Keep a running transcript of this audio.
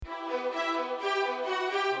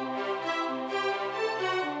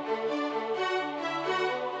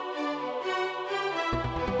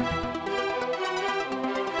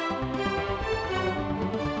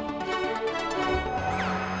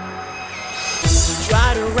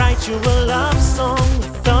Try to write you a love song, I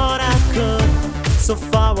thought I could. So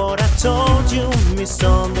far what I told you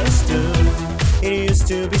misunderstood. It used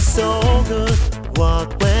to be so good.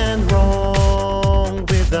 What went wrong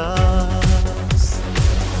with us?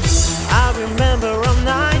 I remember on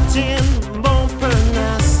 19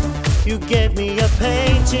 Montparnasse, you gave me a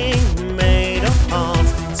painting made of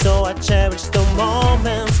hearts. So I cherish the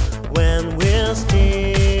moments when we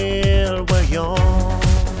still were young.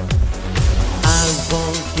 I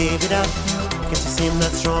won't give it up, guess you seem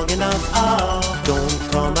not strong enough. Oh,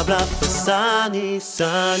 don't call my bluff a sunny,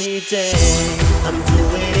 sunny day. I'm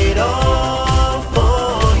doing it all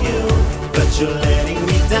for you, but you're letting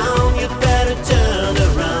me down, you better turn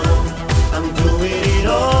around. I'm doing it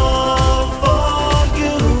all for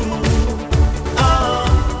you,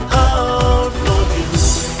 all for you.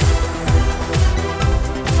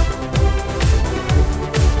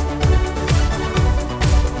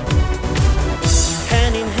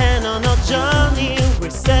 Hand in hand on our journey, we're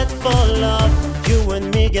set for love. You and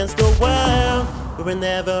me against the world, we were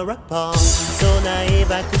never apart. So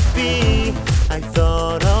naive I could be, I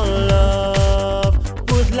thought our love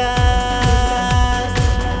would last.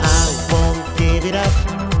 I won't give it up,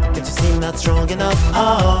 can't you seem not strong enough?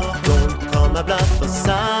 Oh, don't call my bluff a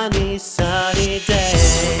sunny, sunny day.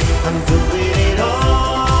 I'm doing it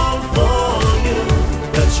all for you,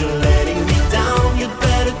 but you're letting me down, you'd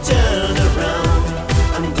better turn around.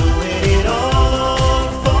 I'm doing it all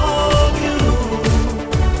for you,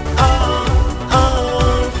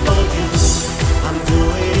 all for you. I'm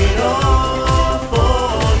doing it all for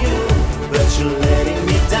you, but you're letting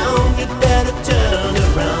me down, you'd better turn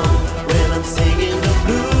around. When I'm singing the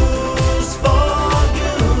blues for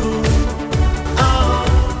you,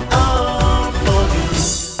 all for you.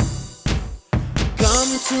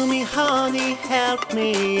 Come to me honey, help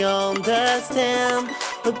me understand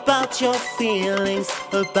about your feelings,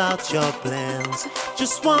 about your plans.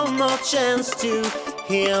 Just one more chance to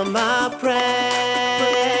hear my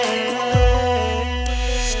prayer.